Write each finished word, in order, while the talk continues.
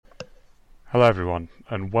Hello, everyone,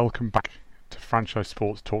 and welcome back to Franchise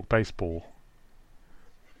Sports Talk Baseball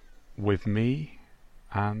with me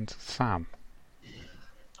and Sam.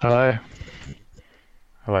 Hello.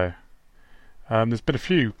 Hello. There's been a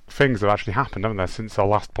few things that have actually happened, haven't there, since our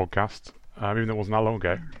last podcast, even though it wasn't that long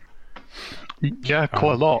ago. Yeah,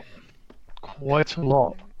 quite a lot. Quite a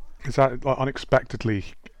lot. Is that unexpectedly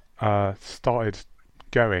started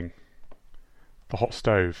going, the hot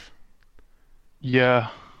stove? Yeah.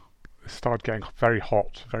 It started getting very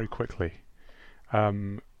hot very quickly,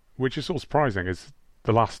 which is sort of surprising. Is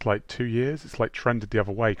the last 2 years, it's trended the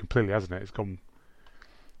other way completely, hasn't it? It's gone.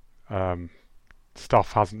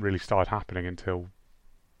 Stuff hasn't really started happening until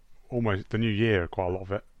almost the new year. Quite a lot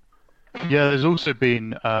of it. Yeah, there's also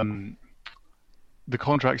been the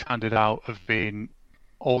contracts handed out have been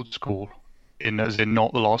old school, as in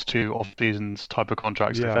not the last two off seasons type of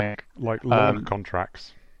contracts, I Yeah, think. like longer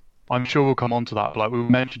contracts. I'm sure we'll come on to that. Like we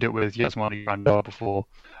mentioned it with Yasmani Grandal before,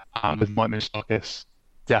 and with Mike Moustakas,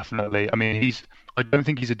 definitely. I mean, I don't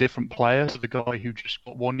think he's a different player to the guy who just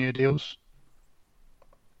got 1 year deals.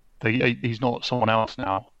 He's not someone else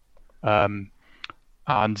now.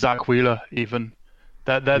 And Zach Wheeler, even.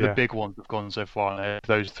 They're the Yeah, big ones that've gone so far,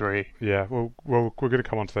 those three. yeah. Well, we're going to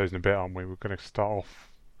come on to those in a bit, aren't we? We're going to start off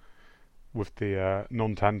with the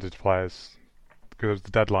non-tendered players because there was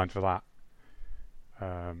the deadline for that.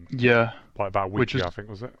 Yeah, Like about a week which ago, was, I think,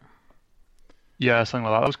 was it? yeah, something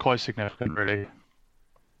like that. That was quite significant, really.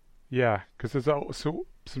 Yeah, because there's also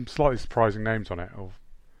some slightly surprising names on it.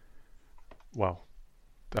 Well,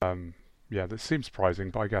 yeah, that seems surprising,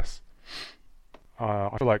 but I guess I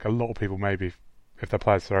feel like a lot of people maybe, if they're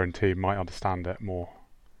players of their own team, might understand it more.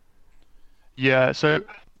 Yeah, so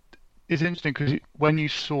it's interesting because when you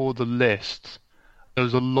saw the list, there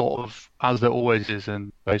was a lot of, as there always is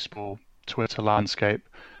in baseball Twitter landscape,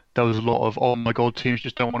 there was a lot of, oh my God, teams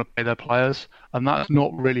just don't want to pay their players. And that's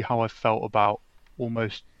not really how I felt about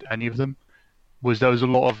almost any of them. There was a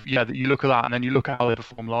lot of, yeah, that you look at that and then you look at how they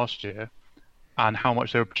performed last year and how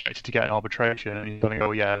much they were projected to get in arbitration, and you're going to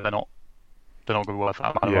go, yeah, they're not going to be worth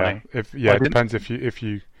that amount of Yeah, money. it depends if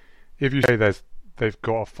you say they've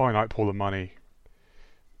got a finite pool of money,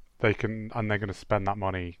 they're going to spend that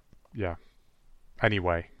money, yeah,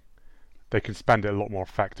 anyway. They can spend it a lot more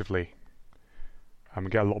effectively and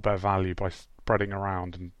get a lot better value by spreading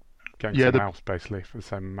around and getting Yeah, someone else basically for the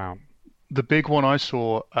same amount. the big one I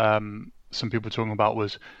saw some people talking about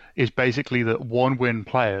is basically that one-win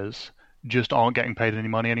players just aren't getting paid any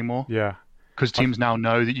money anymore Yeah, because I teams now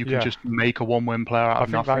know that you can yeah, just make a one-win player out I of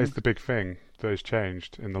think that is nothing. the big thing that has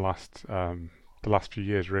changed in the last few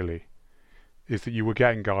years really, is that you were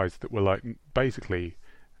getting guys that were basically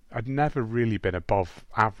had never really been above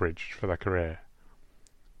average for their career.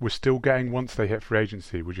 We're still getting, once they hit free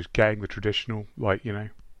agency, we're just getting the traditional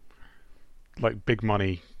big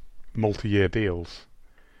money multi-year deals,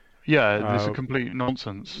 Yeah, this is uh, complete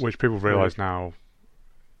nonsense. which people Really. realise now.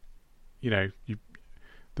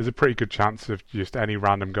 There's a pretty good chance of just any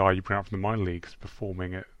random guy you bring up from the minor leagues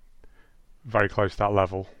performing at very close to that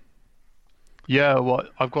level. Yeah, well,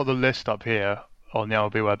 I've got the list up here on the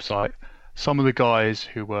LB website. Some of the guys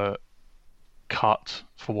who were cut,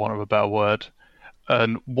 for want of a better word,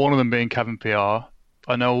 and one of them being Kevin PR.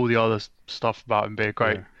 I know all the other stuff about him being a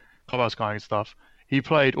great Yeah, clubhouse guy and stuff. He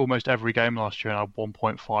played almost every game last year and had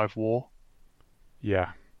 1.5 WAR.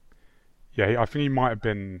 yeah, yeah. I think he might have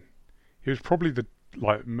been. He was probably the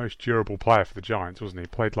most durable player for the Giants, wasn't he? He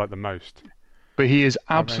played the most But he is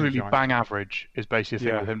out of any absolutely Giant. bang average, is basically the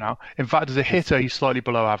thing with Yeah, him now. In fact, as a it's hitter, he's slightly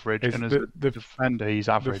below average, it's and as a defender, he's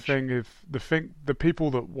the average. thing is the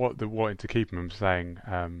people that wanted to keep him saying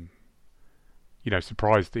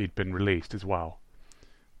surprised that he'd been released as well.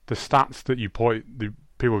 The stats that the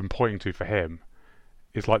people have been pointing to for him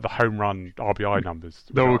is like the home run RBI numbers,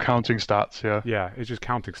 They're which all are, counting stats, yeah. yeah, it's just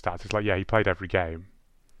counting stats. It's he played every game,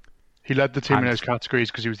 He led the team in and those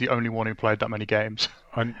categories because he was the only one who played that many games.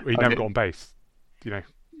 and he And never got on base. You know,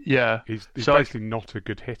 yeah, he's so basically not a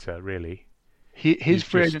good hitter, really. his He's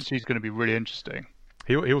free just agency is going to be really interesting.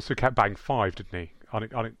 he also kept batting five, didn't he?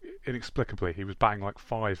 Inexplicably, he was batting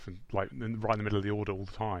five and right in the middle of the order all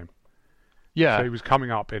the time. So Yeah, he was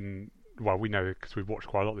coming up in, well, we know because we've watched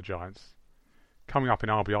quite a lot of the Giants, coming up in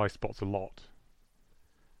RBI spots a lot.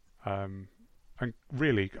 Um, and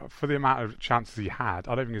really, for the amount of chances he had,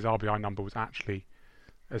 I don't think his RBI number was actually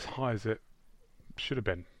as high as it should have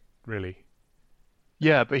been, really.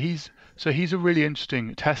 yeah, but he's a really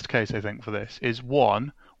interesting test case, I think, for this. Is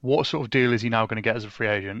one, what sort of deal is he now going to get as a free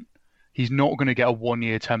agent? He's not going to get a 1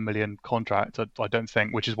 year, 10 million contract, I don't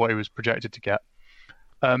think, which is what he was projected to get.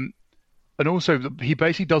 Um, And also, he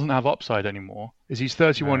basically doesn't have upside anymore. Is he's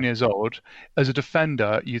 31 No, years old. As a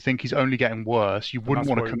defender, you think he's only getting worse. You and wouldn't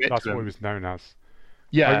want to commit that's to what he him. was known as.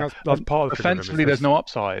 I think Yeah, that's and part of the thing with him is offensively, there's this. no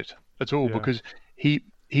upside at all Yeah, because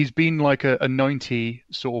he's been like a 90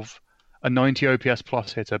 sort of a 90 OPS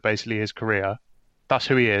plus hitter basically his career. That's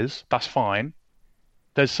who he is. That's fine.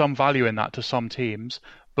 There's some value in that to some teams,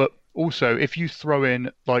 but also if you throw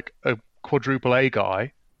in like a quadruple A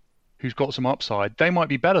guy who's got some upside, they might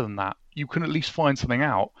be better than that. You can at least find something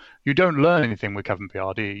out. You don't learn anything with Kevin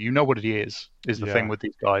PR, do you? You know what he is the thing yeah. with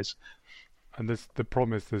these guys. And the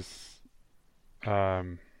problem is there's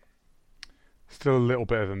um, still a little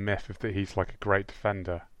bit of a myth of that he's like a great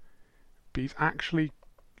defender, but he's actually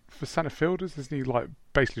for centre fielders, isn't he like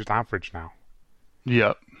basically just average now?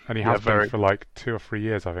 Yeah, And he yeah, has been very, for like 2 or 3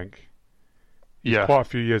 years, I think. He's yeah, quite a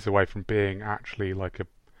few years away from being actually like a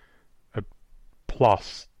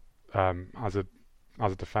plus as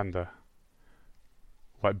a defender,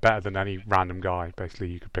 like better than any random guy basically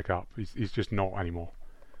you could pick up. He's just not anymore.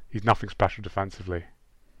 He's nothing special defensively.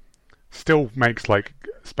 Still makes like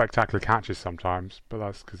spectacular catches sometimes, but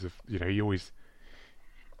that's because of he's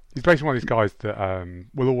basically one of these guys that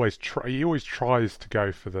will always try. He always tries to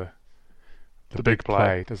go for the the big big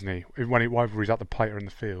play. play, doesn't he? Whether he's at the plate or in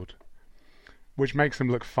the field, which makes him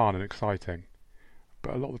look fun and exciting.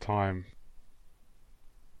 But a lot of the time,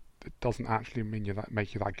 it doesn't actually mean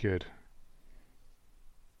make you that good.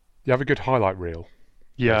 You have a good highlight reel,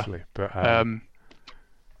 Yeah. basically, but Um,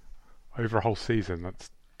 over a whole season, it's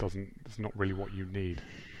not really what you need.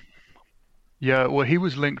 Yeah, well, he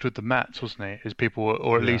was linked with the Mets, wasn't he? His people,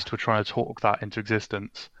 or at Yeah, least were trying to talk that into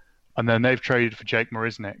existence. And then they've traded for Jake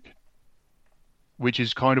Marisnick, which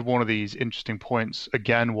is kind of one of these interesting points.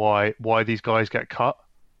 Again, why these guys get cut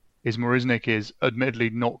is Marisnick is admittedly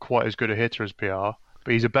not quite as good a hitter as PR,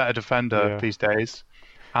 but he's a better defender yeah, these days.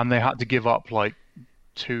 And they had to give up like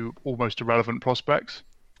two almost irrelevant prospects,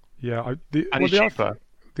 yeah. and he's cheaper.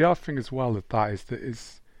 The other thing as well with that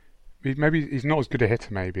is maybe he's not as good a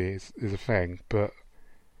hitter. Maybe is a thing, but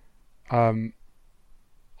um,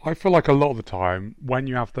 I feel like a lot of the time when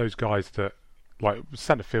you have those guys that like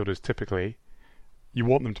centre fielders typically, you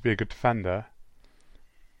want them to be a good defender,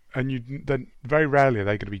 and then very rarely are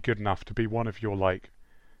they going to be good enough to be one of your like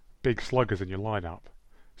big sluggers in your lineup.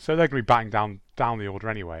 So they're going to be batting down the order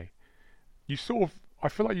anyway. You sort of, I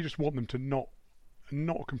feel like you just want them to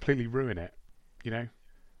not completely ruin it. You know,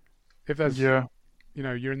 if there's, Yeah.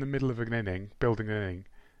 you're in the middle of an inning, building an inning,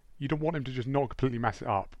 you don't want him to just not completely mess it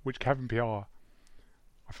up, which Kevin PR,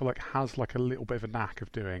 I feel like has like a little bit of a knack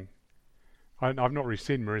of doing. I've not really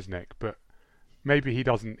seen Marisnick, but maybe he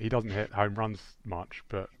doesn't hit home runs much,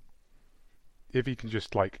 but if he can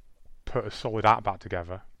just like put a solid at bat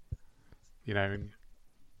together, and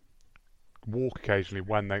walk occasionally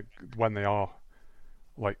when they are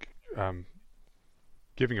like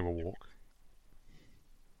giving him a walk.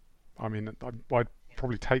 I mean, I'd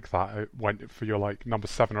probably take that for your like number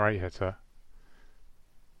 7 or 8 hitter.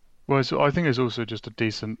 Well, so I think it's also just a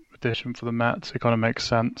decent addition for the Mets. It kind of makes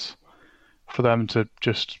sense for them to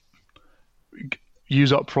just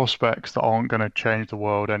use up prospects that aren't going to change the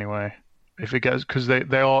world anyway. If it gets because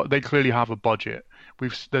they clearly have a budget.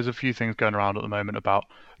 There's a few things going around at the moment about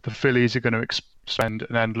the Phillies are going to spend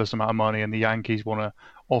an endless amount of money and the Yankees want to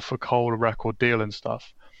offer Cole a record deal and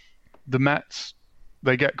stuff. The Mets,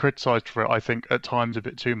 they get criticised for it, I think, at times a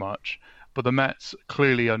bit too much. But the Mets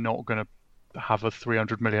clearly are not going to have a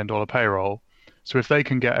 $300 million payroll. So if they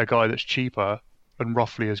can get a guy that's cheaper and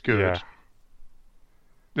roughly as good, Yeah,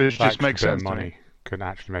 it that just extra makes bit of sense to me. money can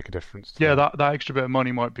actually make a difference to Yeah, them. that extra bit of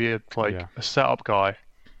money might be Yeah, a setup guy.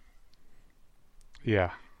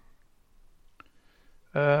 yeah.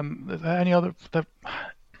 Are there any other?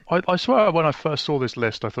 I swear when I first saw this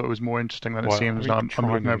list, I thought it was more interesting than it Well, I seems. think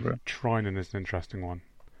I'm looking over it. Trinan is an interesting one.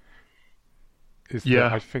 Is that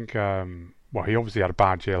Yeah, I think well, he obviously had a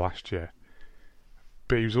bad year last year,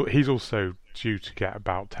 but he's also due to get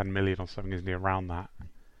about 10 million or something, isn't he? Around that.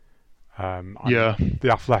 yeah,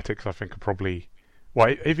 The Athletics, I think, are probably.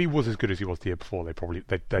 Well, if he was as good as he was the year before,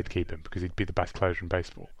 they'd keep him because he'd be the best closer in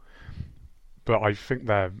baseball. But I think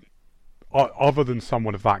they're other than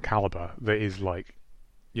someone of that caliber that is like,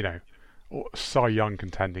 you know, Cy Young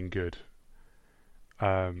contending good.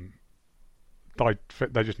 Um,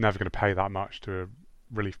 they're just never going to pay that much to a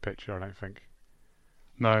relief pitcher, I don't think.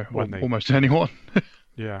 no, When they, almost anyone.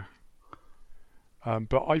 yeah.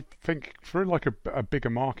 But I think for like a bigger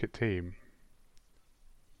market team,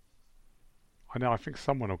 I think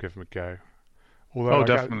someone will give him a go. Although Oh, I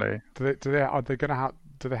guess, definitely. are they going to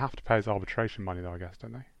do they have to pay his arbitration money though? I guess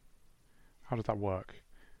don't they? How does that work?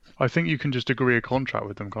 I think you can just agree a contract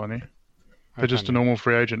with them, can't you? They're just a normal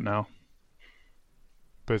free agent now.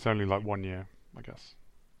 But it's only like 1 year, I guess.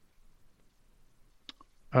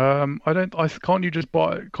 I don't. Can't you just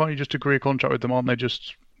buy? Can't you just agree a contract with them? Aren't they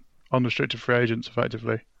just unrestricted free agents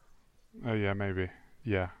effectively? Oh yeah, maybe.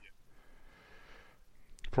 Yeah.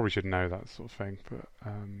 Probably should know that sort of thing, but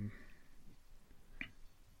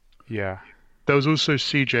yeah. There was also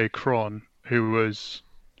CJ Cron, who was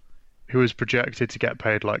projected to get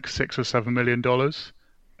paid like $6 or $7 million,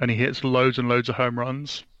 and he hits loads and loads of home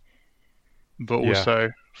runs. But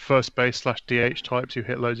also first base / DH types who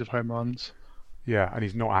hit loads of home runs. Yeah, and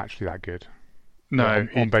he's not actually that good. No,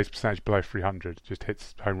 on base percentage below 300, just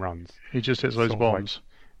hits home runs. He just hits loads of bombs.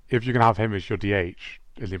 Like, if you can have him as your DH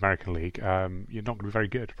in the American League, you're not going to be very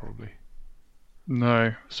good, probably.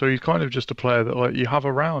 No, so he's kind of just a player that like you have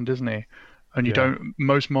around, isn't he? And you don't.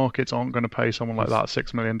 Most markets aren't going to pay someone like that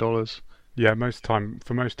 $6 million. Yeah,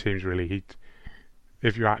 for most teams, really,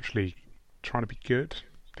 if you're actually trying to be good,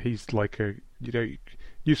 he's like a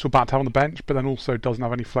useful bat to have on the bench, but then also doesn't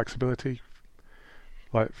have any flexibility,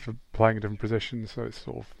 like for playing a different position. So it's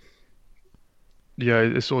sort of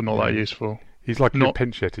it's sort of not that useful. He's like a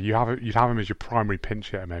pinch hitter. You'd have him as your primary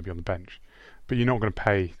pinch hitter maybe on the bench, but you're not going to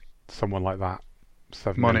pay someone like that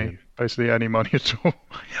 $7 million. Basically any money at all.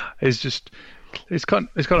 It's kind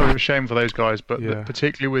of a shame for those guys, but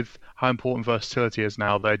particularly with how important versatility is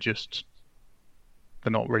now, they're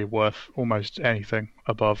not really worth almost anything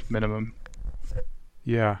above minimum.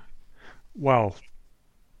 Yeah. Well,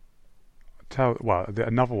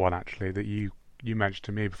 another one actually that you mentioned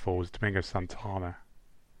to me before was Domingo Santana.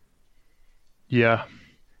 Yeah.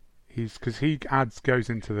 Because he goes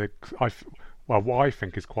into what I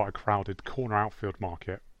think is quite a crowded corner outfield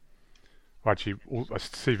market. Well, actually,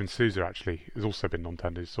 Steven Souza actually has also been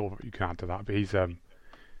non-tendered. Sort of, you can add to that, but he's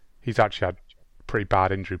actually had pretty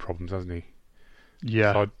bad injury problems, hasn't he?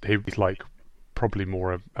 Yeah. So he's like probably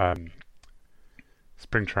more a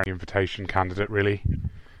spring training invitation candidate, really,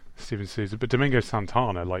 Steven Souza. But Domingo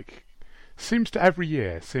Santana, like, seems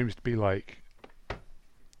to be like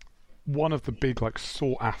one of the big like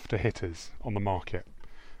sought after hitters on the market,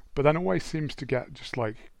 but then always seems to get just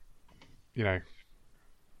like,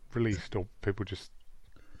 released, or people just,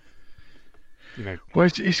 Well,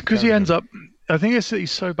 it's because he ends up. I think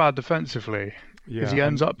he's so bad defensively. Yeah,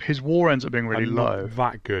 his WAR ends up being really low. Not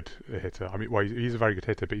that good a hitter. I mean, well, he's a very good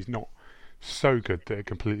hitter, but he's not so good that it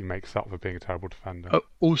completely makes up for being a terrible defender.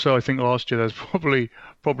 Also, I think last year there's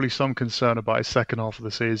probably some concern about his second half of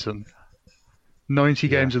the season. 90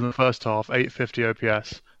 games in the first half, 850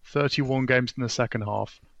 OPS. 31 games in the second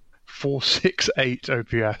half, 468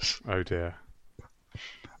 OPS. Oh dear.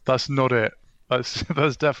 That's not it. That's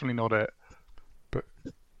definitely not it. But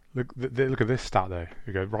look at this stat though.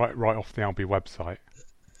 You go right off the LB website.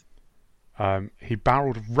 He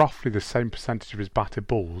barreled roughly the same percentage of his batted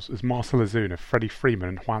balls as Marcell Ozuna, Freddie Freeman,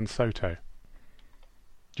 and Juan Soto.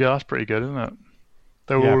 Yeah, that's pretty good, isn't it?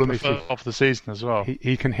 They were all in the first half of the season as well.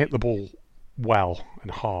 He can hit the ball well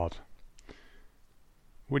and hard,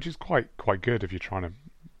 which is quite good if you're trying to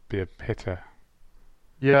be a hitter.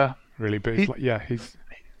 Yeah, really. But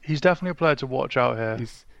he's definitely a player to watch out here.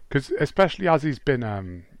 Because especially as he's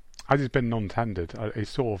been non-tendered, he's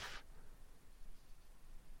sort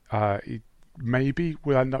of he maybe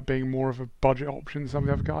will end up being more of a budget option than some of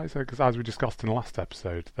the other guys. Because as we discussed in the last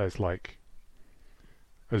episode, there's like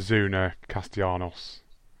Ozuna, Castellanos,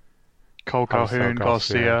 Cole Calhoun,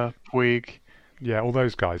 Garcia, Puig. Yeah, all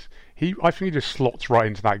those guys. I think he just slots right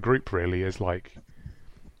into that group. Really, as like,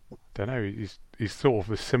 I don't know. He's sort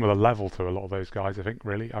of a similar level to a lot of those guys. I think.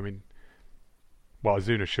 Really, I mean, well,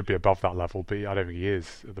 Ozuna should be above that level, but I don't think he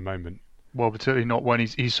is at the moment. Well, particularly not when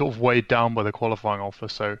he's sort of weighed down by the qualifying offer,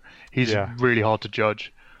 so he's really hard to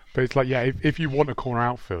judge. But it's like, if you want a corner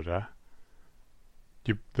outfielder,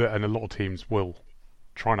 and a lot of teams will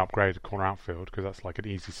try and upgrade a corner outfield because that's like an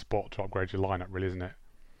easy spot to upgrade your lineup, really, isn't it?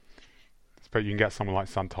 But you can get someone like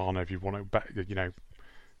Santana if you want to,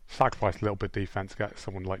 sacrifice a little bit of defense, get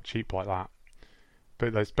someone like cheap like that.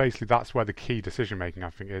 But that's where the key decision making, I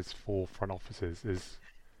think, is for front offices, is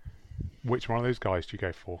which one of those guys do you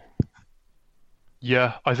go for?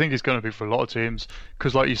 Yeah, I think it's going to be for a lot of teams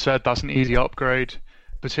because, like you said, that's an easy upgrade.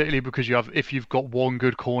 Particularly because if you've got one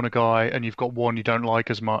good corner guy and you've got one you don't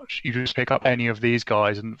like as much, you just pick up any of these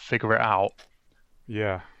guys and figure it out.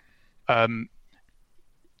 Yeah.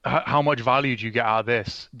 How much value do you get out of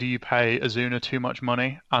this? Do you pay Ozuna too much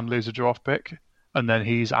money and lose a draft pick, and then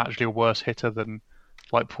he's actually a worse hitter than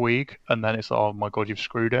like Puig, and then it's like, oh my god, you've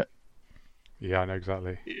screwed it? Yeah, I know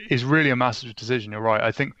exactly. It's really a massive decision. You're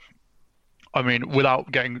right. I mean,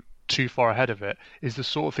 without getting too far ahead of it, is the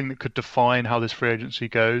sort of thing that could define how this free agency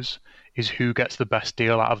goes, is who gets the best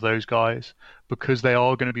deal out of those guys, because they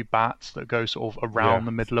are going to be bats that go sort of around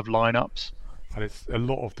the middle of lineups. And it's a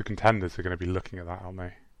lot of the contenders are going to be looking at that, aren't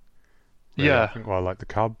they? Yeah. I think, well, like the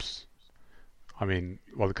Cubs. I mean,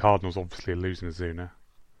 well, the Cardinals obviously are losing Ozuna.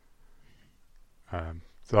 So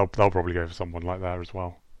they'll probably go for someone like that as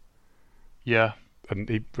well. Yeah. And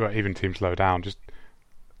even teams lower down, just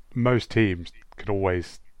most teams could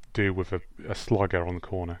always do with a slugger on the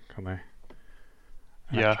corner, can't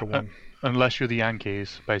they? Extra one. Unless you're the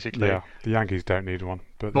Yankees, basically. Yeah, the Yankees don't need one.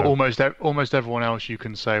 But almost everyone else, you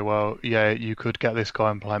can say, well, yeah, you could get this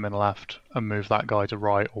guy and play him in left and move that guy to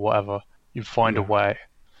right or whatever. You'd find a way.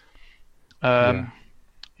 Are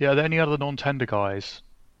there any other non-tender guys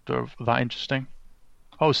that are that interesting?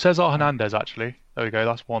 Oh, Cesar Hernandez, actually. There we go.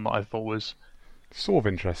 That's one that I thought was sort of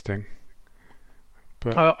interesting.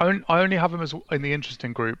 But I only have him as in the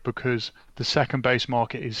interesting group because the second base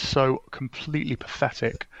market is so completely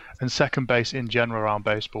pathetic, and second base in general around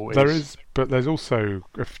baseball is... But there's also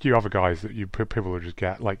a few other guys that people will just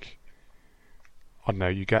get, like, I don't know,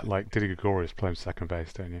 you get like Didi Gregorius playing second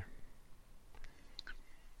base, don't you?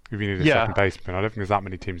 If you need a second baseman, I don't think there's that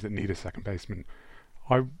many teams that need a second baseman.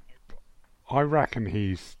 I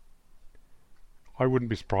reckon I wouldn't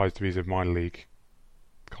be surprised if he's a minor league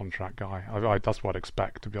contract guy. That's what I'd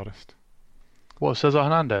expect, to be honest. What, Cesar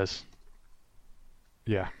Hernandez?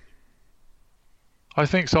 Yeah. I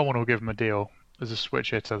think someone will give him a deal as a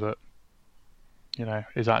switch hitter that,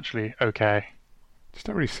 is actually okay. Just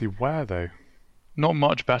don't really see where, though. Not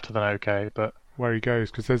much better than okay, but... Where he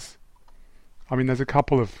goes, because there's a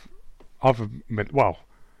couple of other... Well,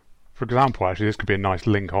 for example, actually, this could be a nice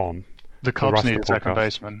link on. The Cubs need a second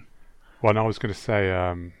baseman. Well, I was going to say,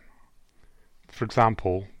 for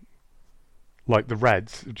example, like the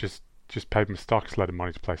Reds just paid Moustakas a load of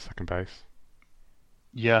money to play second base.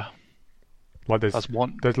 Yeah. Like there's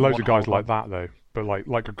loads of guys like that, though. But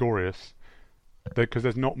like Gregorius, because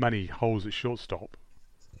there's not many holes at shortstop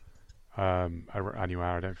anywhere,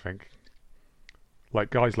 I don't think.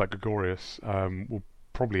 Like guys like Gregorius will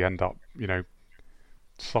probably end up,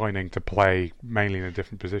 signing to play mainly in a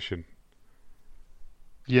different position.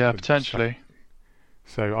 Yeah, potentially.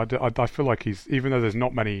 So I feel like even though there's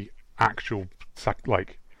not many actual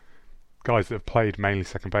guys that have played mainly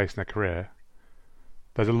second base in their career,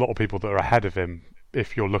 there's a lot of people that are ahead of him.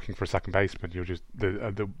 If you're looking for a second baseman, you're just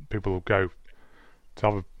the people will go to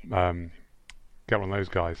other get one of those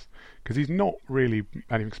guys, because he's not really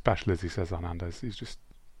anything special, as he says, Hernandez. He's just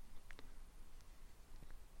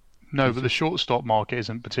but the shortstop market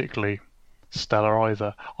isn't particularly stellar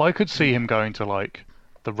either. I could see him going to like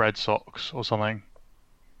the Red Sox or something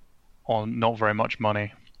on not very much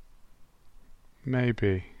money.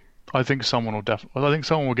 Maybe. I think someone will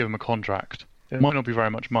give him a contract. It might not be very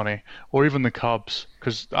much money, or even the Cubs,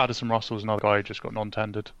 because Addison Russell is another guy who just got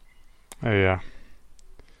non-tendered. Oh yeah.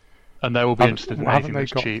 And they will be interested in anything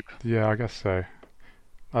that's cheap. Yeah, I guess so.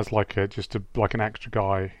 As like an extra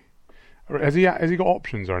guy. Has he got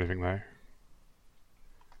options or anything though?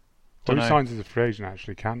 Who signs as a free agent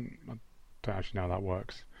actually can? I don't actually know how that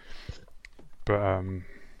works. But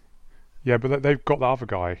but they've got the other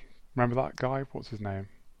guy. Remember that guy? What's his name?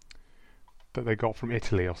 That they got from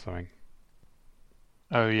Italy or something.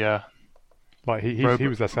 Oh yeah. Like he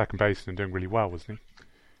was their second baseman and doing really well, wasn't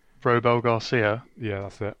he? Robel Garcia. Yeah,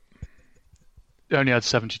 that's it. He only had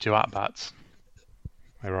 72 at-bats.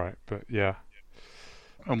 Oh, right, but yeah.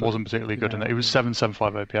 And wasn't particularly good in it. He was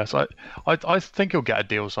 775 OPS. I think he'll get a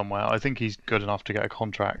deal somewhere. I think he's good enough to get a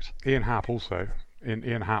contract. Ian Happ also.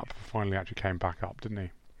 Ian Happ finally actually came back up, didn't he?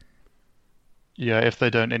 Yeah, if they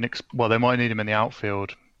don't... they might need him in the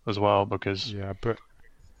outfield as well, because... Yeah, but...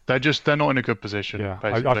 They're not in a good position, yeah,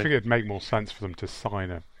 basically. I think it'd make more sense for them to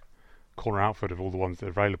sign a corner outfield of all the ones that are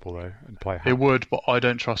available, though, and play Happ. It would, but I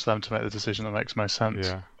don't trust them to make the decision that makes most sense.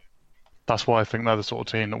 Yeah. That's why I think they're the sort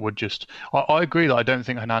of team that would just... I agree that I don't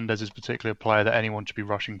think Hernandez is particularly a player that anyone should be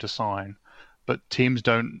rushing to sign, but teams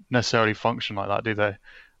don't necessarily function like that, do they?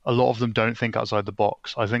 A lot of them don't think outside the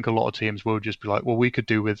box. I think a lot of teams will just be like, well, we could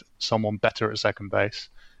do with someone better at second base,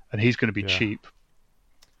 and he's going to be cheap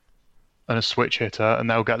and a switch hitter, and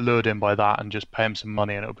they'll get lured in by that and just pay him some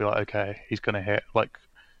money, and it'll be like, okay, he's going to hit like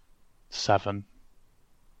 7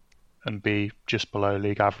 and be just below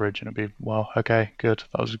league average, and it'll be, well, okay, good.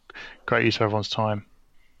 That was a great use of everyone's time.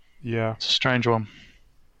 Yeah. It's a strange one.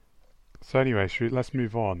 So anyway, let's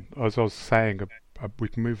move on. As I was saying, we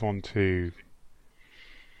can move on to...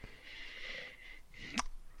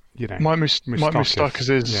 Mike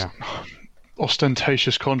Moustakas'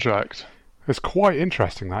 ostentatious contract. It's quite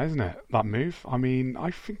interesting, that, isn't it? That move. I mean,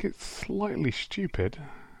 I think it's slightly stupid.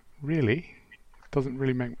 Really, doesn't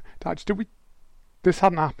really make. Actually, did we? This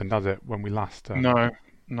hadn't happened, has it, when we last? No,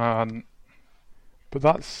 no, But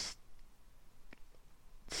that's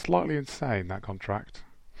slightly insane, that contract,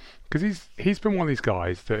 because he's been one of these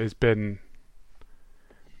guys that he'd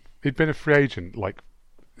been a free agent, like,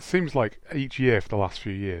 it seems like each year for the last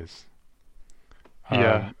few years.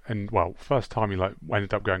 yeah, And well, first time he like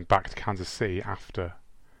ended up going back to Kansas City after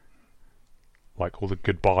like all the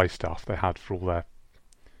goodbye stuff they had for all their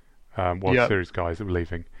World yeah. Series guys that were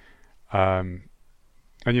leaving. And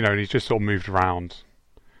and he's just sort of moved around,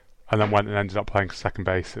 and then went and ended up playing second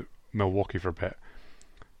base at Milwaukee for a bit.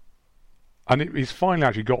 And he's finally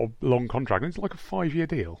actually got a long contract. It's like a 5-year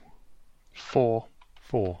deal. Four,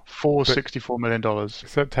 Four. four, But- $64 million.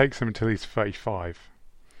 So it takes him until he's 35.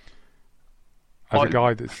 As a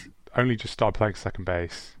guy that's only just started playing second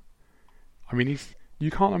base, I mean,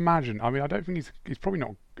 you can't imagine. I mean, I don't think he's probably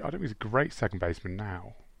not. I don't think he's a great second baseman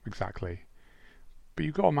now, exactly. But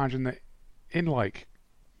you've got to imagine that in like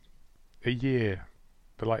a year,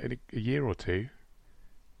 but like in a year or two,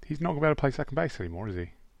 he's not going to be able to play second base anymore, is he?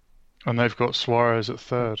 And they've got Suarez at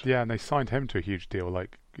third. Yeah, and they signed him to a huge deal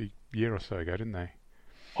like a year or so ago, didn't they?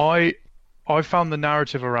 I found the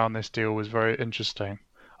narrative around this deal was very interesting.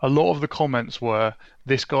 A lot of the comments were,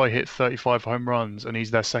 this guy hit 35 home runs and he's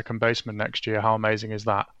their second baseman next year. How amazing is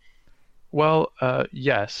that? Well,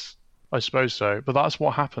 yes, I suppose so. But that's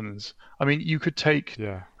what happens. I mean, you could take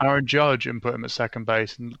Yeah, Aaron Judge and put him at second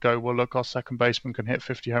base and go, well, look, our second baseman can hit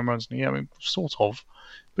 50 home runs in a year. I mean, sort of.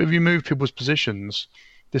 But if you move people's positions,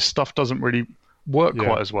 this stuff doesn't really work Yeah.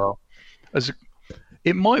 quite as well.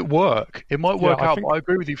 It might work. It might Yeah, work I out, think, but I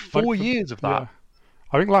agree with you. 4 for- years of that. yeah.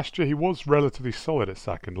 I think last year he was relatively solid at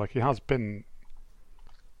second. Like he has been.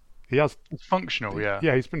 He has. It's functional, yeah.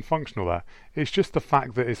 Yeah, he's been functional there. It's just the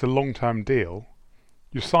fact that it's a long-term deal.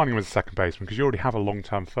 You're signing him as a second baseman because you already have a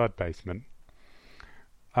long-term third baseman,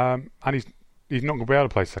 and he's not going to be able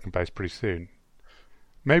to play second base pretty soon.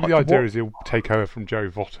 Maybe the idea is he'll take over from Joey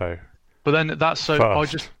Votto. But then that's so.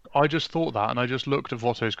 First. I just thought that, and I just looked at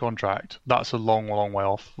Votto's contract. That's a long, long way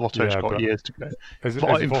off. Votto's Yeah, got but- years to go. As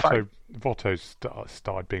But in Votto's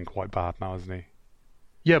started being quite bad now, hasn't he?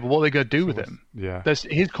 Yeah, but what are they going to do with So him? Yeah,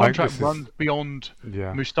 His contract this is- runs beyond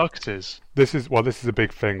yeah. Moustakas'. This is a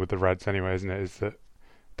big thing with the Reds anyway, isn't it? Is that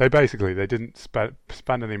they didn't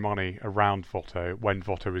spend any money around Votto when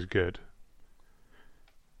Votto was good.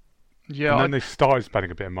 Yeah, And then they started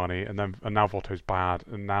spending a bit of money, and now Votto's bad,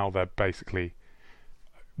 and now they're basically,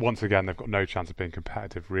 once again, they've got no chance of being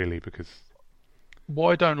competitive really because what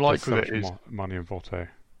I don't like there's so with much it is, money in Votto.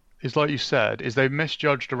 is like you said, is they've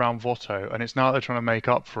misjudged around Votto, and it's now they're trying to make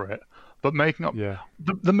up for it. But making up Yeah,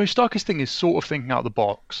 the Moustakas thing is sort of thinking out of the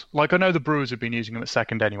box. Like I know the Brewers have been using him at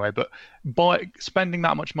second anyway, but by spending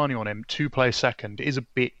that much money on him to play second is a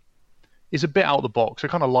bit out of the box. I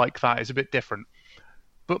kind of like that. It's a bit different.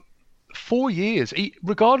 But 4 years,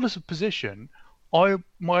 regardless of position,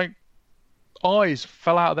 my eyes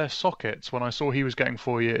fell out of their sockets when I saw he was getting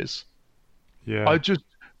 4 years. yeah,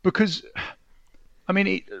 Because I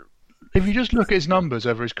mean, if you just look at his numbers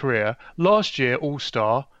over his career, last year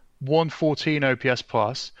All-Star 114 OPS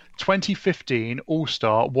plus, 2015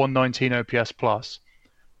 All-Star 119 OPS plus.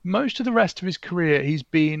 Most of the rest of his career, he's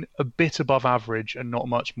been a bit above average and not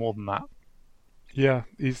much more than that. yeah.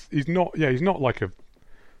 He's not like a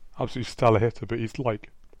absolutely stellar hitter, but he's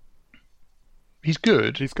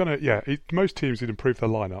Good, gonna most teams would improve their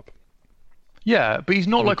lineup. yeah, but he's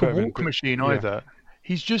not Or like a put him in, walk but- machine yeah. either.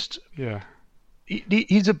 He's just Yeah,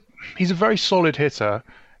 he's a very solid hitter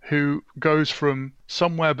who goes from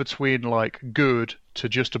somewhere between like good to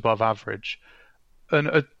just above average, and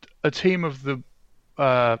a team of the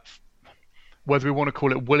whether we want to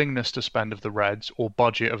call it willingness to spend of the Reds or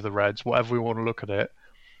budget of the Reds, whatever we want to look at it,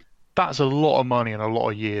 that's a lot of money and a lot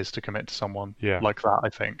of years to commit to someone Yeah. like that, I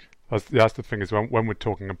think. that's the thing is when we're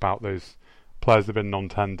talking about those players that have been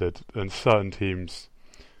non-tendered, and certain teams,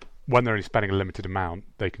 when they're only spending a limited amount,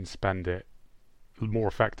 they can spend it more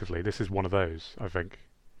effectively. This is one of those, I think.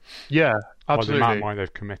 Yeah, By the amount absolutely. of money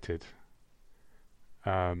they've committed.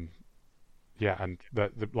 Yeah, and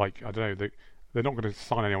like I don't know, they're not going to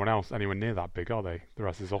sign anyone else anywhere near that big, are they? The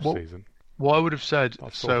rest of this off Well, season. What I would have said,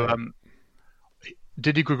 That's sort so of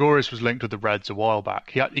Didi Gregorius was linked with the Reds a while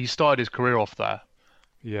back. He started his career off there,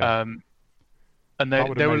 Yeah, and that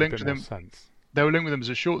would they have were made a linked bit with more him. sense. They were linked with him as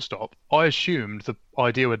a shortstop. I assumed the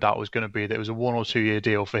idea with that was going to be that it was a 1 or 2 year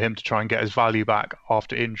deal for him to try and get his value back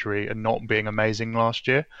after injury and not being amazing last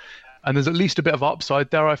year. And there's at least a bit of upside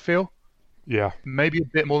there, I feel. Yeah, Maybe a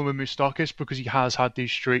bit more than with Moustakis because he has had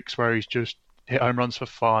these streaks where he's just hit home runs for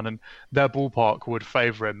fun, and their ballpark would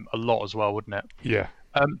favour him a lot as well, wouldn't it? yeah.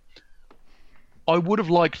 Um, I would have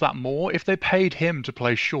liked that more if they paid him to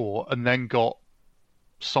play short and then got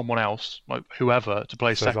someone else, like whoever, to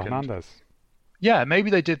play Cesar second. Hernandez. Yeah, maybe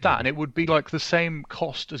they did that, and Maybe. it would be like the same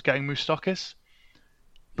cost as getting Moustakis.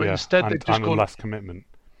 But Yeah, instead, they've just and with gone, less commitment.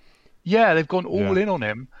 yeah, they've gone Yeah, all in on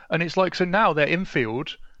him, and it's like so now their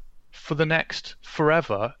infield for the next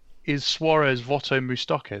forever is Suarez, Votto,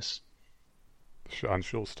 Moustakis. and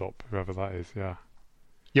shortstop, whoever that is. Yeah.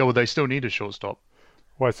 Yeah, well, they still need a shortstop.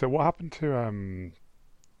 Wait, so what happened to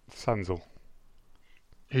Senzel?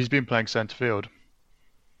 He's been playing centre field.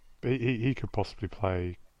 He could possibly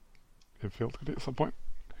play infield, could he, at some point?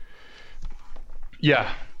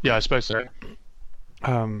 Yeah, yeah, I suppose so.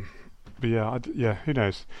 Um, but yeah, yeah, who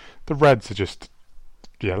knows? The Reds are just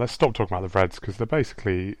let's stop talking about the Reds because they're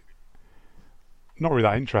basically not really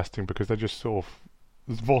that interesting because they're just sort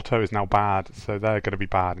of Votto is now bad, so they're going to be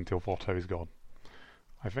bad until Votto is gone.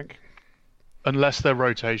 I think. Unless their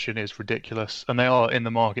rotation is ridiculous, and they are in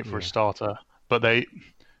the market for a Yeah. starter, but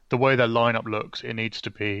the way their lineup looks, it needs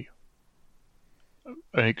to be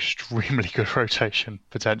an extremely good rotation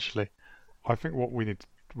potentially. I think what we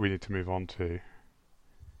need to move on to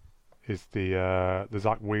is the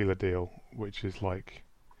Zach Wheeler deal, which is like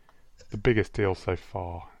the biggest deal so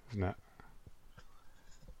far, isn't it?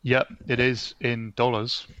 Yep, it is in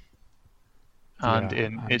dollars, and Yeah,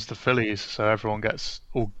 in and it's the Phillies, so everyone gets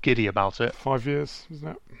all giddy about it. 5 years, isn't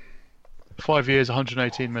it? 5 years,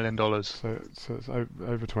 $118 million. So it's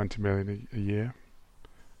over 20 million a year.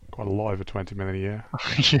 Quite a lot over 20 million a year.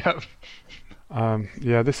 Yep.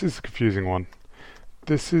 Yeah, this is a confusing one.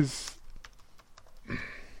 This is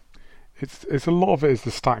it's a lot of it is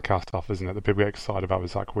the Statcast stuff, isn't it? That people get excited about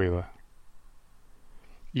with Zach Wheeler.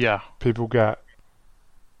 Yeah. People get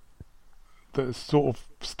the sort of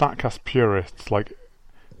Statcast purists like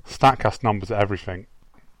Statcast numbers are everything.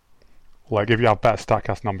 Like if you have better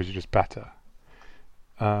Statcast numbers, you're just better.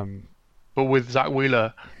 But with Zach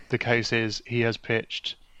Wheeler, the case is he has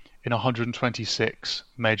pitched in 126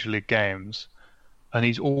 major league games, and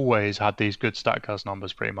he's always had these good Statcast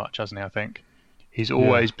numbers, pretty much, hasn't he? I think he's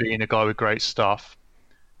always been a guy with great stuff,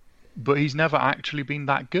 but he's never actually been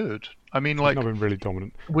that good. I mean, He's like, not been really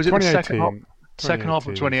dominant. was it the second half? 2018, Second half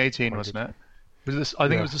of 2018, quite wasn't good. it? Was this? I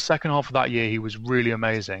think it Yeah. was the second half of that year. He was really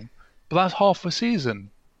amazing, but that's half a season.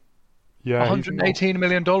 Yeah, he's not, $118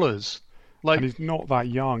 million. Like, and he's not that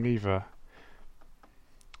young either.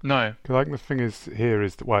 no, Because I think the thing is here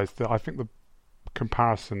is that, well, it's that I think the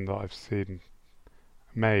comparison that I've seen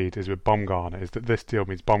made is with Bumgarner is that this deal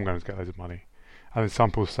means Bumgarner's get loads of money, and then some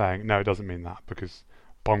people saying no, it doesn't mean that because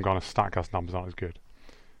Bumgarner's Statcast numbers aren't as good.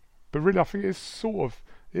 But really, I think it is sort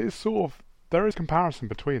of there is comparison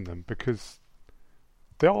between them because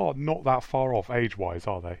they are not that far off age-wise,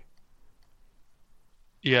 are they?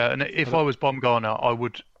 yeah. And if I was Bumgarner, I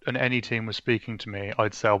would, and any team was speaking to me,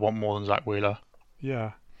 I'd say I want more than Zach Wheeler.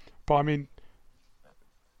 Yeah, but I mean,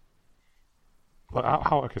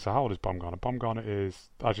 like okay, so how old is Bumgarner? Bumgarner is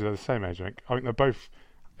actually they're the same age. I think they're both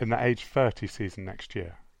in the age 30 season next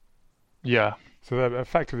year, Yeah, so they're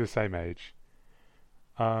effectively the same age.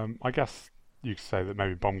 I guess you could say that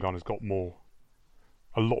maybe Bumgarner's got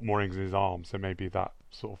a lot more innings in his arm, so maybe that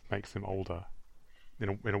sort of makes him older,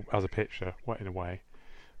 as a pitcher, in a way.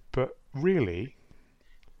 But really,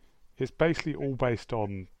 it's basically all based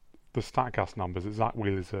on the Statcast numbers. That Zach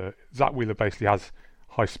Wheeler basically has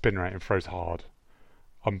high spin rate and throws hard,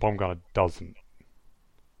 and Bumgarner doesn't.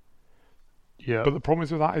 yeah. But the problem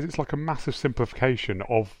is with that is it's like a massive simplification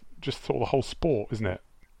of just sort of the whole sport, isn't it?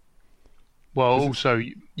 Well, This is- also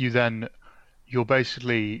you're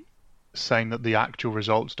basically saying that the actual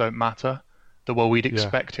results don't matter. That well, we'd Yeah.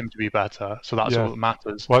 expect him to be better, so that's Yeah. all that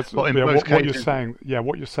matters. Well, But in yeah, both what you're cases, saying,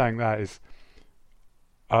 what you're saying there is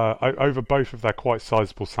over both of their quite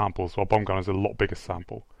sizable samples. Well, Bumgarner's a lot bigger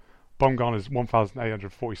sample. Bumgarner's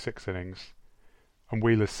 1,846 innings, and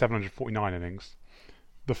Wheeler's 749 innings.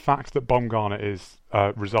 The fact that Bumgarner's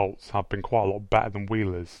results have been quite a lot better than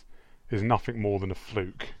Wheeler's is nothing more than a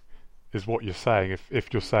fluke, is what you're saying.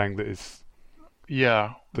 If you're saying that it's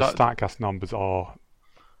yeah, the Statcast numbers are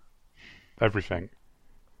everything.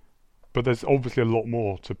 But there's obviously a lot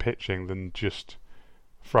more to pitching than just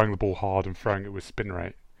throwing the ball hard and throwing it with spin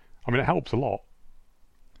rate. I mean, it helps a lot,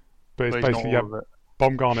 but it's but it's not basically all of it.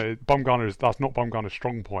 Bumgarner is that's not Bumgarner's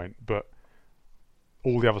strong point, but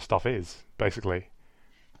all the other stuff is basically.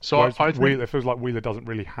 So Whereas I think Wheeler, it feels like Wheeler doesn't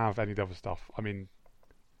really have any of the other stuff. I mean,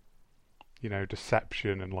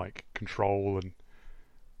 deception and like control and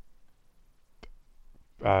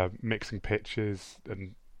mixing pitches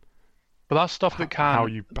and But that's stuff that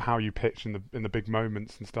can. how you pitch in the big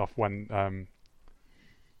moments and stuff when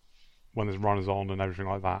there's runners on and everything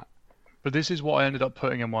like that. But this is what I ended up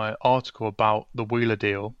putting in my article about the Wheeler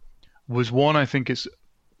deal. Was one, I think it's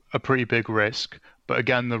a pretty big risk, but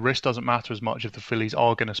again, the risk doesn't matter as much if the Phillies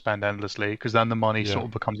are going to spend endlessly, because then the money sort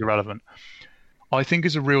of becomes irrelevant. I think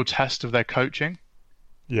it's a real test of their coaching.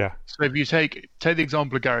 Yeah. So if you take the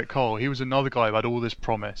example of Garrett Cole, he was another guy who had all this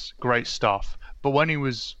promise, great stuff, but when he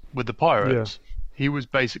was with the Pirates, he was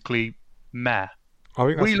basically meh. I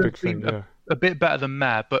think that's Wheeler's a big thing. been Yeah. a bit better than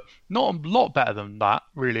meh, but not a lot better than that,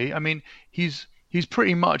 really. I mean, he's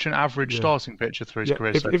pretty much an average starting pitcher through his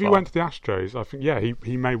career so If he far. went to the Astros, I think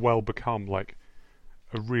he may well become like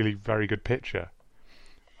a really very good pitcher.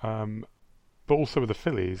 But also with the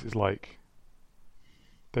Phillies, is like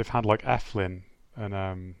they've had like Eflin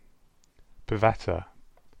and Pivetta,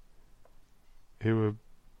 who have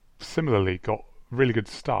similarly got really good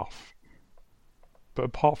stuff, but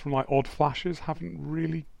apart from like odd flashes, haven't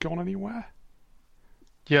really gone anywhere.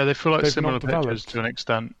 Yeah, they feel like They've similar not pitchers developed. to an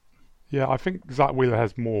extent. Yeah, I think Zach Wheeler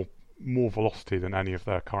has more velocity than any of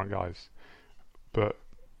their current guys, but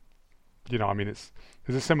I mean, it's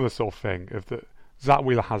a similar sort of thing. If that Zach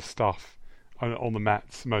Wheeler has stuff on the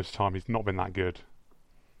Mets, most of the time he's not been that good,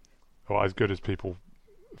 or as good as people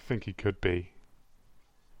think he could be.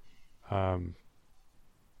 And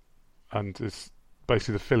it's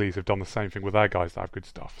basically the Phillies have done the same thing with their guys that have good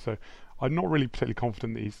stuff. So I'm not really particularly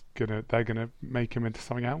confident that they're gonna make him into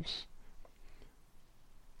something else.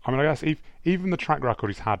 I mean, I guess even the track record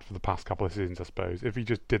he's had for the past couple of seasons, I suppose, if he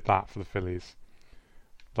just did that for the Phillies,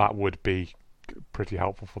 that would be pretty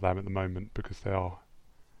helpful for them at the moment, because they are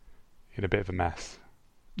in a bit of a mess.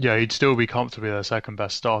 Yeah, he'd still be comfortably their second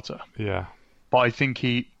best starter. Yeah. But I think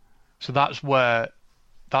so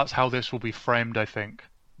that's how this will be framed, I think,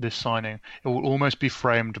 this signing. It will almost be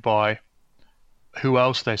framed by who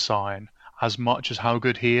else they sign as much as how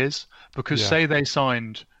good he is. Because say they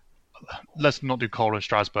signed, let's not do Cole and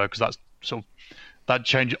Strasburg, because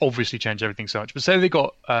that's obviously changed everything so much. But say they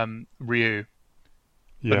got Ryu,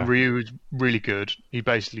 and Ryu is really good. He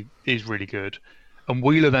basically is really good. And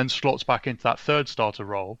Wheeler then slots back into that third starter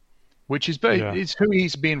role, which is it's who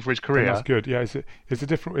he's been for his career. That's good. Yeah,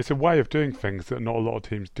 it's a way of doing things that not a lot of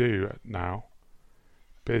teams do now.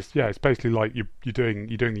 But it's basically like you're doing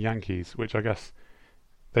the Yankees, which I guess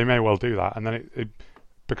they may well do that, and then it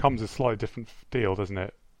becomes a slightly different deal, doesn't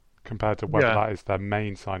it, compared to whether that is their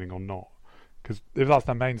main signing or not. Because if that's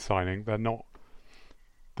their main signing, then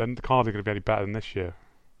the Cards are going to be any better than this year.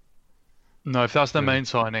 No, if that's their main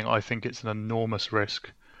signing, I think it's an enormous risk.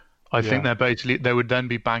 I think they would then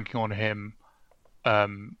be banking on him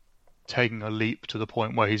taking a leap to the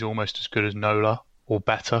point where he's almost as good as Nola or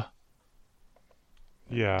better.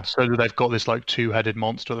 Yeah. So that they've got this like two-headed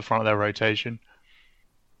monster at the front of their rotation.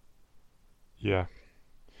 Yeah.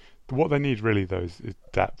 What they need really though is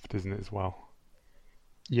depth, isn't it, as well?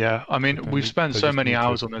 Yeah, I mean, we've spent so many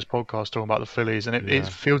hours on this podcast talking about the Phillies, and it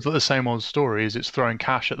feels like the same old story. Is it's throwing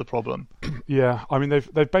cash at the problem? Yeah, I mean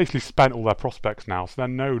they've basically spent all their prospects now, so they're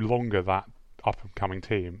no longer that up and coming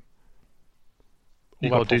team. All You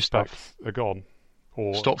got to do stuff. Are gone.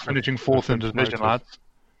 Or stop finishing fourth in the division, lads.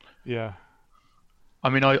 Yeah. I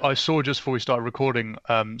mean, I saw just before we started recording,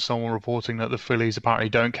 someone reporting that the Phillies apparently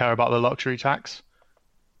don't care about the luxury tax.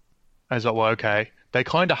 I was like, well, okay. They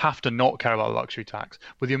kind of have to not care about the luxury tax.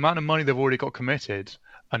 With the amount of money they've already got committed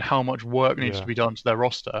and how much work needs to be done to their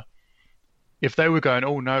roster, if they were going,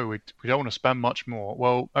 oh no, we don't want to spend much more,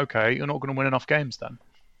 well, okay, you're not going to win enough games then.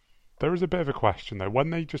 There is a bit of a question, though.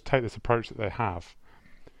 When they just take this approach that they have,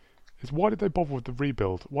 is why did they bother with the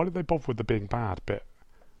rebuild? Why did they bother with the being bad bit?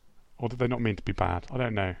 Or did they not mean to be bad? I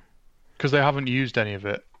don't know. Because they haven't used any of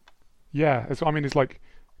it. Yeah, it's like,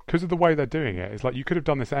 because of the way they're doing it, it's like you could have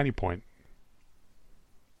done this at any point.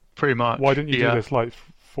 Pretty much. Why didn't you do this like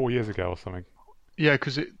 4 years ago or something? Yeah,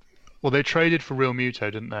 because they traded for Real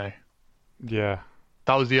Muto, didn't they? Yeah.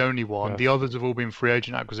 That was the only one. Yeah. The others have all been free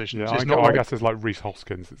agent acquisitions. Yeah, I guess there's like Reese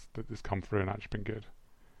Hoskins that's come through and actually been good.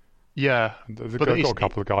 Yeah. And they've got a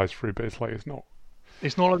couple of guys through, but it's like it's not.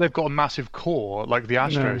 It's not like they've got a massive core like the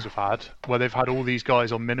Astros have had, where they've had all these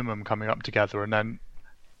guys on minimum coming up together, and then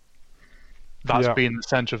that's been the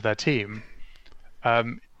centre of their team.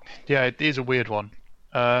 Yeah, it is a weird one.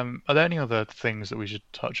 Are there any other things that we should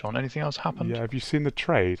touch on? Anything else happened? Yeah, have you seen the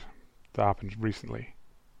trade that happened recently?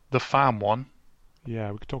 The FAM one?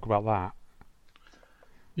 Yeah, we could talk about that.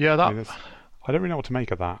 Yeah, I don't really know what to make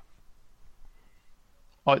of that.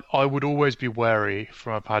 I would always be wary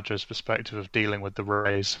from a Padres perspective of dealing with the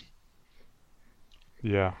Rays.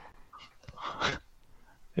 Yeah.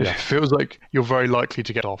 It Yeah. feels like you're very likely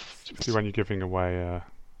to get off. See when you're giving away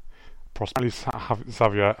prospects.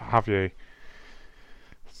 Xavier,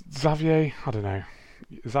 I don't know,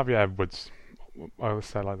 Xavier Edwards. I always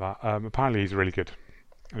say it like that. Apparently he's really good.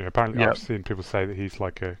 Anyway, apparently Yeah. I've seen people say that he's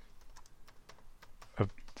like a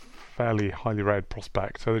fairly highly rated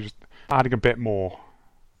prospect. So they're just adding a bit more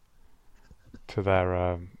to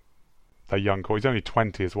their young core. He's only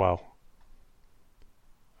 20 as well.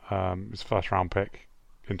 His first round pick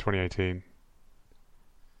in 2018.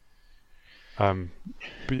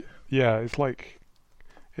 But yeah, it's like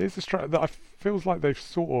it's a that I feels like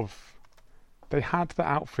they had the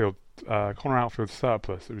outfield corner outfield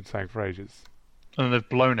surplus. They've been saying for ages. And they've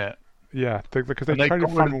blown it. Yeah, because they And they traded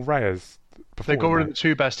got rid of- Franmil Reyes before. They got rid of didn't the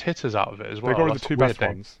two best hitters out of it as they well. got rid of That's the two a weird best thing.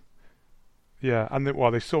 ones. Yeah, and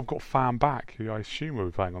they sort of got Fan back, who I assume will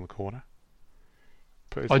be playing on the corner.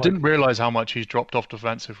 But it's I like, didn't realise how much he's dropped off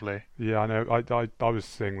defensively. yeah, I know. I was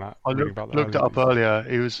seeing that, I reading about that looked it earlier. up earlier.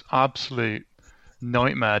 He was absolute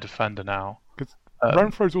nightmare defender now. Because Um,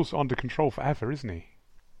 Renfro's also under control forever, isn't he?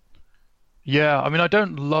 yeah, I mean, I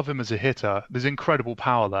don't love him as a hitter. There's incredible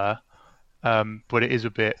power there, but it is a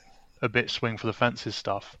bit swing for the fences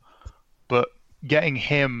stuff. But getting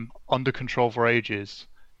him under control for ages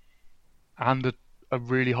and a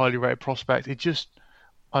really highly rated prospect,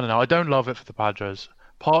 I don't know. I don't love it for the Padres.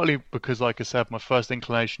 Partly because, like I said, my first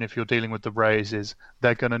inclination, if you're dealing with the Rays, is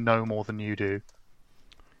they're going to know more than you do.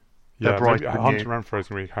 They're Yeah, maybe brighter than Hunter you. Renfro's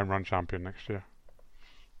going to be home run champion next year,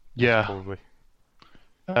 Yeah. probably.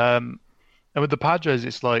 And with the Padres,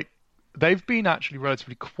 it's like they've been actually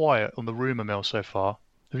relatively quiet on the rumor mill so far.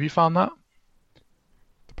 Have you found that?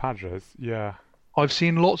 The Padres, yeah. I've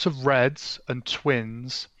seen lots of Reds and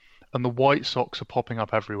Twins, and the White Sox are popping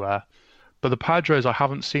up everywhere. But the Padres, I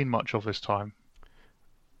haven't seen much of this time.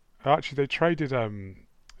 Actually, they traded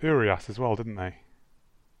Urias as well, didn't they?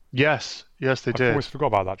 Yes, yes, they I did. always forgot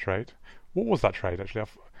about that trade. What was that trade, actually?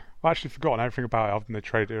 I've actually forgotten everything about it other than they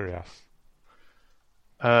traded Urias.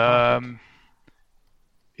 Um,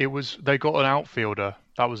 it was they got an outfielder.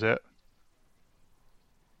 That was it.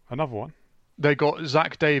 Another one? They got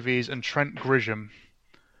Zach Davies and Trent Grisham,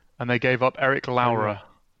 and they gave up Eric Oh, Laura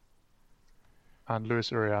yeah. and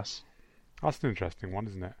Luis Urias. That's an interesting one,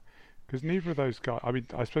 isn't it? Because neither of those guys... I mean,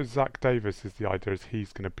 I suppose Zach Davis is the idea is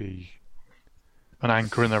he's going to be An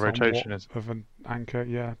anchor in their somewhat rotation is. of an anchor,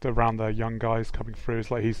 yeah, around their young guys coming through.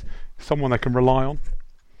 It's like he's someone they can rely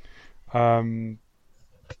on.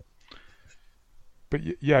 But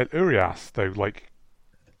yeah, Urias though, like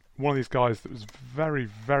one of these guys that was very,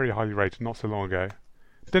 very highly rated not so long ago,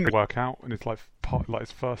 didn't work out in his like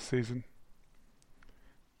his first season.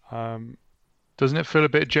 Um, Doesn't it feel a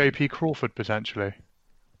bit JP Crawford potentially?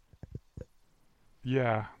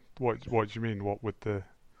 yeah. What do you mean? What with the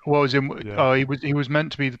Well, as in, yeah he was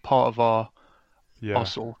meant to be the part of our yeah?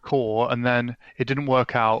 sort of core, and then it didn't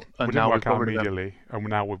work out, We and didn't now we've work got out rid of him. immediately, and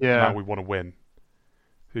now Yeah, we want to win.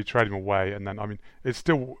 So you trade him away, and then I mean it's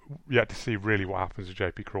still yet to see really what happens to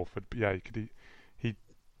JP Crawford. But yeah, he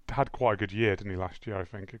had quite a good year, didn't he, last year? I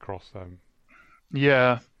think across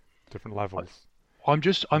yeah. different levels.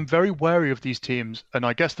 I'm very wary of these teams, and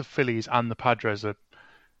I guess the Phillies and the Padres are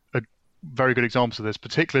very good examples of this,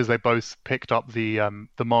 particularly as they both picked up the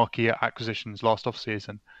marquee acquisitions last off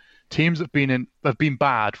season. Teams that have been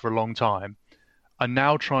bad for a long time are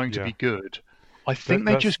now trying to Yeah, be good. I think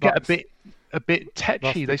they that's just get that's a bit that's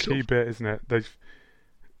tetchy. the They sort key of bit, isn't it?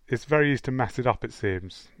 It's very easy to mess it up, it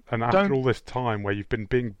seems. And after don't. all this time where you've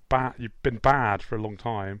been bad for a long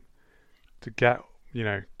time to get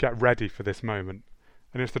ready for this moment,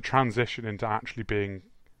 and it's the transition into actually being,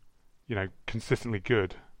 consistently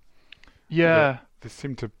good that Yeah, they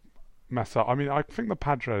seem to mess up. I mean, I think the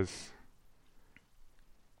Padres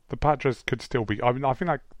could still be. I mean, I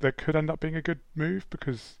think that could end up being a good move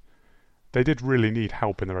because they did really need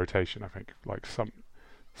help in the rotation. I think like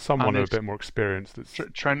someone and a it's bit more experienced.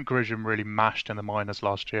 Trent Grisham really mashed in the minors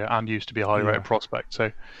last year and used to be a highly rated Yeah. prospect.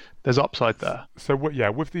 So there's upside there. So yeah,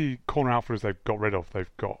 with the corner outfielders they've got rid of,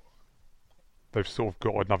 they've sort of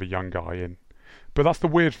got another young guy in. But that's the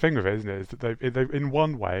weird thing with it, isn't it? Is that they in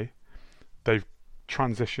one way they've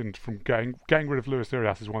transitioned from getting rid of Luis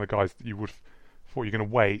Urias as one of the guys that you would thought you're going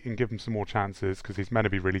to wait and give him some more chances because he's meant to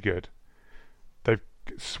be really good. They've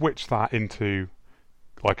switched that into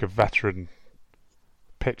like a veteran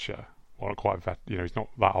pitcher. Well, not quite a vet. He's not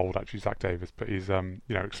that old actually, Zach Davis, but he's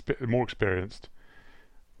more experienced.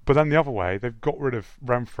 But then the other way, they've got rid of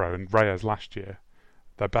Renfro and Reyes last year,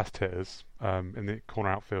 their best hitters in the corner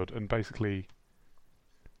outfield, and basically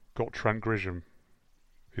got Trent Grisham,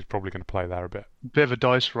 who's probably going to play there a bit. Bit of a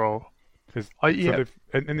dice roll. So Yeah,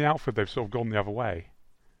 they've in the outfield they've sort of gone the other way.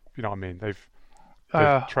 You know what I mean? They've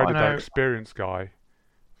I traded their know. experienced guy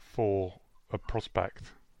for a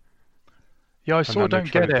prospect, Yeah, I and sort then of they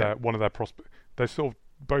don't get traded it. one of their prospect. They're sort of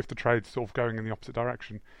both the trades sort of going in the opposite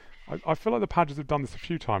direction. I feel like the Padres have done this a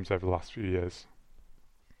few times over the last few years.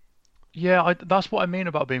 Yeah, that's what I mean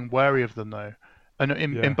about being wary of them, though. And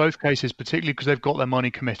in Yeah, both cases, particularly because they've got their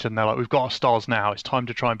money committed and they're like, we've got our stars now, it's time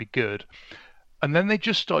to try and be good. And then they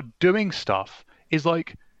just start doing stuff. Is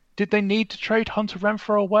like, did they need to trade Hunter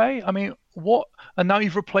Renfroe away? I mean, what? And now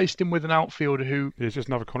you've replaced him with an outfielder who he's just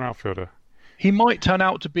another corner outfielder. he might turn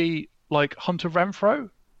out to be like Hunter Renfroe.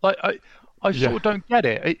 Like, I sort Yeah, of don't get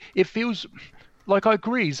it. It feels like I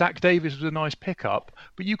agree, Zach Davis was a nice pickup,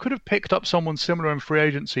 but you could have picked up someone similar in free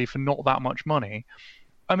agency for not that much money.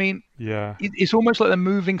 I mean, yeah, it's almost like they're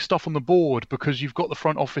moving stuff on the board because you've got the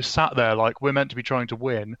front office sat there like we're meant to be trying to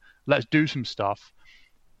win. Let's do some stuff.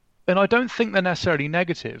 And I don't think they're necessarily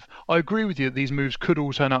negative. I agree with you that these moves could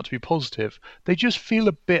all turn out to be positive. They just feel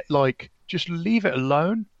a bit like just leave it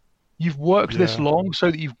alone. You've worked this yeah, long so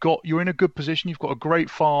that you're in a good position. You've got a great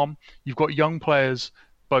farm. You've got young players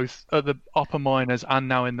both at the upper minors and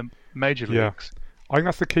now in the major yeah. leagues. I think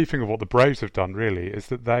that's the key thing of what the Braves have done. Really, is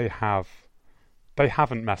that they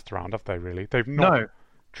haven't messed around, have they? Really, they've not No,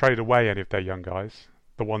 traded away any of their young guys,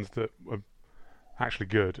 the ones that were actually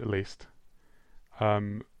good, at least.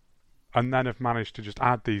 Um, and then have managed to just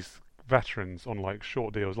add these veterans on like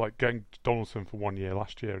short deals, like getting Donaldson for 1 year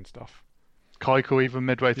last year and stuff. Keiko even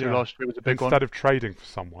midway through Yeah. last year was a big one. Instead of trading for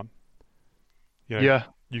someone, you know, Yeah,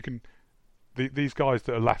 you can these guys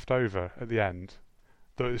that are left over at the end,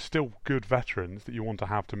 that are still good veterans that you want to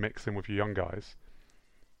have to mix in with your young guys.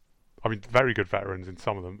 I mean, very good veterans in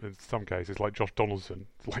some of them. In some cases, like Josh Donaldson,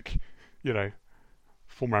 like you know,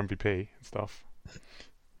 former MVP and stuff.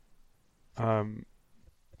 Um,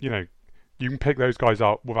 you know, you can pick those guys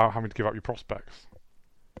up without having to give up your prospects.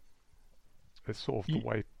 It's sort of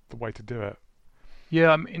Y- the way to do it.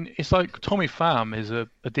 yeah. I mean, it's like Tommy Pham is a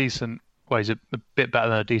decent. Well, he's a bit better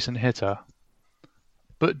than a decent hitter.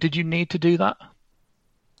 But did you need to do that?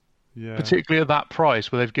 Yeah, Particularly at that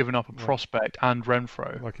price where they've given up a like prospect and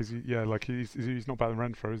Renfro. like is he? Yeah, like he's not better than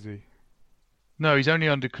Renfro, is he? No, he's only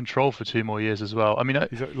under control for 2 more years as well. I mean,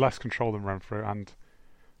 He's got less control than Renfro and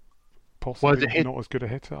well, possibly the hit not as good a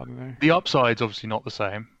hitter. I don't know. the upside's obviously not the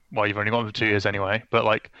same. Well, you've only got him for 2 years anyway. But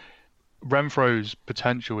like Renfro's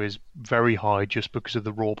potential is very high just because of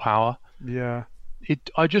the raw power. Yeah,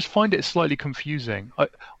 I just find it slightly confusing.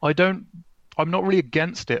 I don't. I'm not really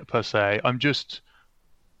against it per se.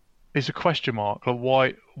 It's a question mark.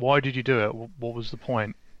 Like why did you do it? What was the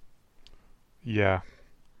point? yeah.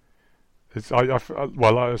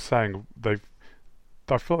 Well, I was saying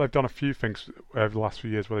I feel they've done a few things over the last few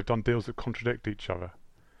years where they've done deals that contradict each other.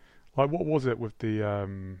 Like what was it with the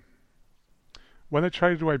when they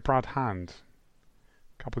traded away Brad Hand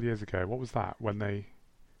a couple of years ago? What was that when they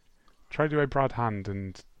traded away Brad Hand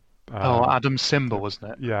and Oh, um, Adam Simba,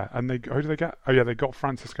 wasn't it? yeah, and who did they get? Oh yeah, they got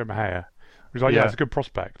Francisco Mejia. It was like yeah, Yeah, it's a good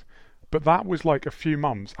prospect, but that was like a few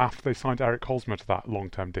months after they signed Eric Hosmer to that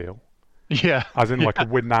long-term deal, yeah, as in like a yeah,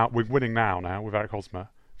 win now. We're winning now with Eric Hosmer.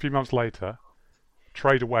 A few months later,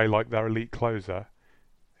 trade away like their elite closer,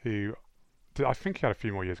 who I think he had a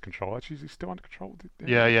few more years control. Actually, is he still under control?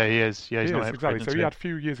 yeah. He is. Yeah, He he's not is hit free exactly. So he agency. had a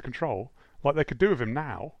few years of control, like they could do with him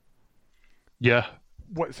now. Yeah.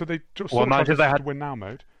 So they just Well, sort of imagine they transitioned to had win now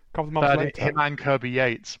mode. A couple of they months had him later, and Kirby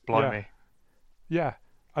Yates. yeah, Blimey. yeah,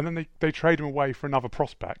 and then they trade him away for another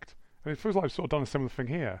prospect. And it feels like they've sort of done a similar thing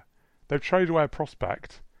here. They've traded away a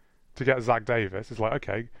prospect to get Zach Davis. It's like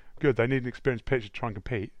okay, good. They need an experienced pitcher to try and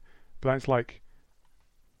compete. But then it's like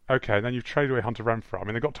okay, and then you've traded away Hunter Renfroe. I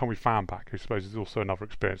mean, they got Tommy Pham back, who I suppose is also another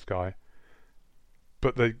experienced guy.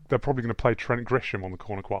 But they're probably going to play Trent Grisham on the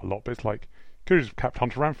corner quite a lot. But it's like could have just kept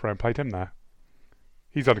Hunter Renfroe and played him there.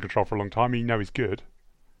 He's under control for a long time. You know he's good.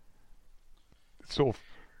 It's sort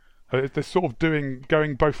of they're sort of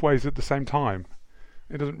going both ways at the same time.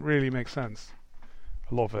 It doesn't really make sense.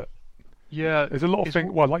 A lot of it. Yeah, There's a lot of it's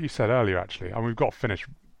things. Well, like you said earlier, actually, and we've got to finish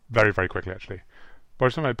very very quickly, actually. But I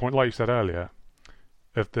just want to make a point, like you said earlier,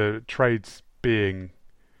 of the trades being.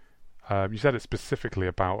 You said it specifically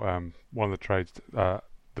about one of the trades, the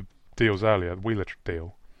deals earlier, the Wheeler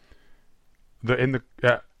deal. That in the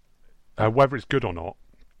whether it's good or not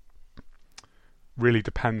really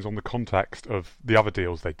depends on the context of the other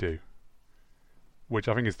deals they do, which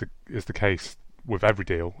I think is the case with every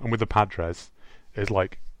deal, and with the Padres, is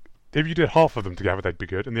like if you did half of them together they'd be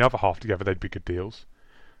good, and the other half together they'd be good deals,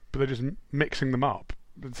 but they're just mixing them up.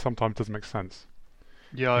 It sometimes doesn't make sense.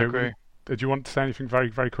 yeah, I You agree. do you want to say anything very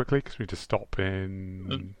very quickly? Because we need to stop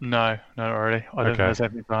in. No, not really. I don't think Okay. there's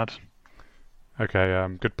anything bad. Okay,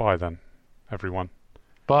 goodbye then, everyone.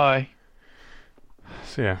 Bye.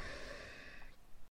 See ya.